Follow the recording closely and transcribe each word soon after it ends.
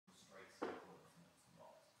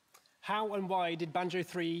How and why did Banjo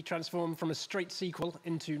 3 transform from a straight sequel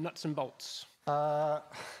into nuts and bolts? Yeah,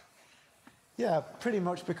 pretty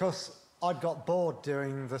much because I'd got bored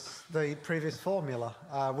doing the previous formula.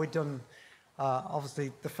 We'd done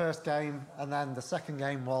obviously the first game, and then the second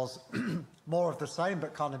game was more of the same,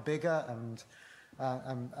 but kind of bigger and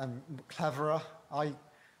cleverer. I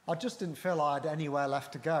just didn't feel I had anywhere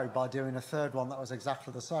left to go by doing a third one that was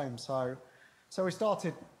exactly the same. So we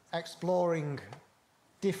started exploring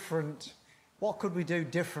what could we do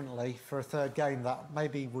differently for a third game that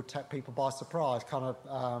maybe would take people by surprise, kind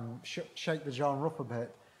of shake the genre up a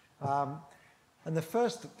bit. And the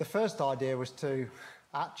first idea was to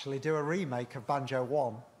actually do a remake of Banjo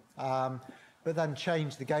 1, but then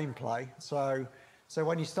change the gameplay. So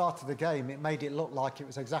when you started the game, it made it look like it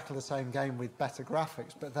was exactly the same game with better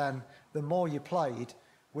graphics, but then the more you played,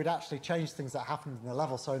 we'd actually change things that happened in the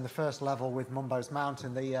level. So in the first level with Mumbo's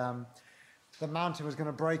Mountain, the mountain was going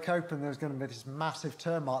to break open. There was going to be this massive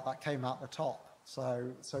termite that came out the top.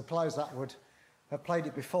 So players that would have played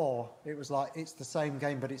it before, it was like it's the same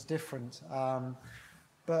game but it's different.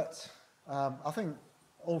 But I think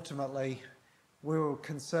ultimately we were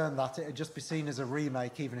concerned that it would just be seen as a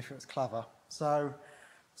remake, even if it was clever. So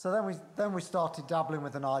then we started dabbling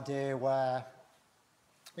with an idea where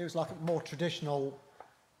it was like a more traditional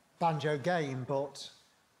Banjo game, but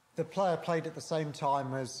the player played at the same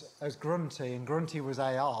time as Grunty, and Grunty was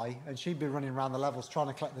AI, and she'd be running around the levels trying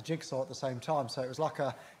to collect the jigsaw at the same time. So it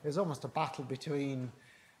was almost a battle between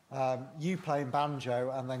you playing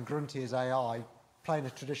Banjo and then Grunty as AI playing a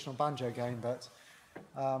traditional Banjo game. But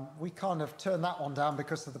we kind of turned that one down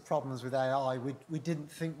because of the problems with AI. We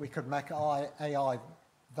didn't think we could make AI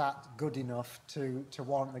that good enough to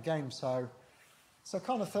warrant the game. So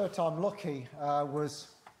kind of third time lucky was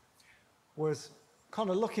kind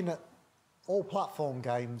of looking at all platform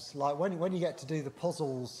games, like when you get to do the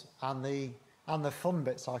puzzles and the fun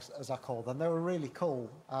bits, as I call them, they were really cool.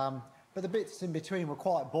 But the bits in between were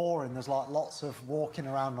quite boring. There's like lots of walking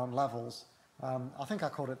around on levels. I think I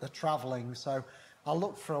called it the travelling. So I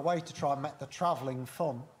looked for a way to try and make the travelling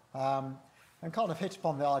fun, and kind of hit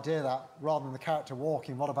upon the idea that rather than the character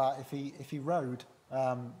walking, what about if he rode?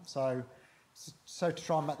 So to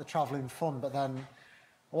try and make the travelling fun, but then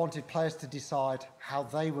I wanted players to decide how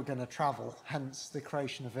they were going to travel, hence the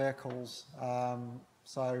creation of vehicles.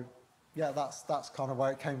 So yeah, that's kind of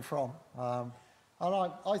where it came from. And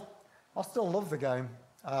I still love the game.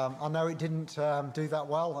 I know it didn't do that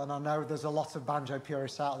well, and I know there's a lot of Banjo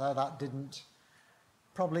purists out there that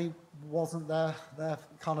probably wasn't their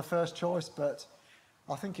kind of first choice, but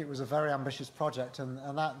I think it was a very ambitious project,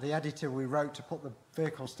 and that the editor we wrote to put the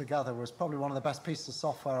vehicles together was probably one of the best pieces of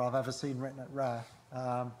software I've ever seen written at Rare.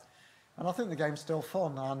 And I think the game's still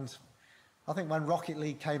fun, and I think when Rocket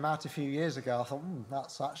League came out a few years ago, I thought,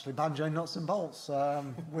 that's actually Banjo nuts and bolts.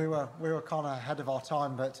 We were kind of ahead of our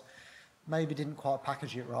time, but maybe didn't quite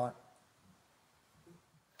package it right.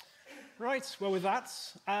 Right, well with that,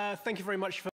 thank you very much for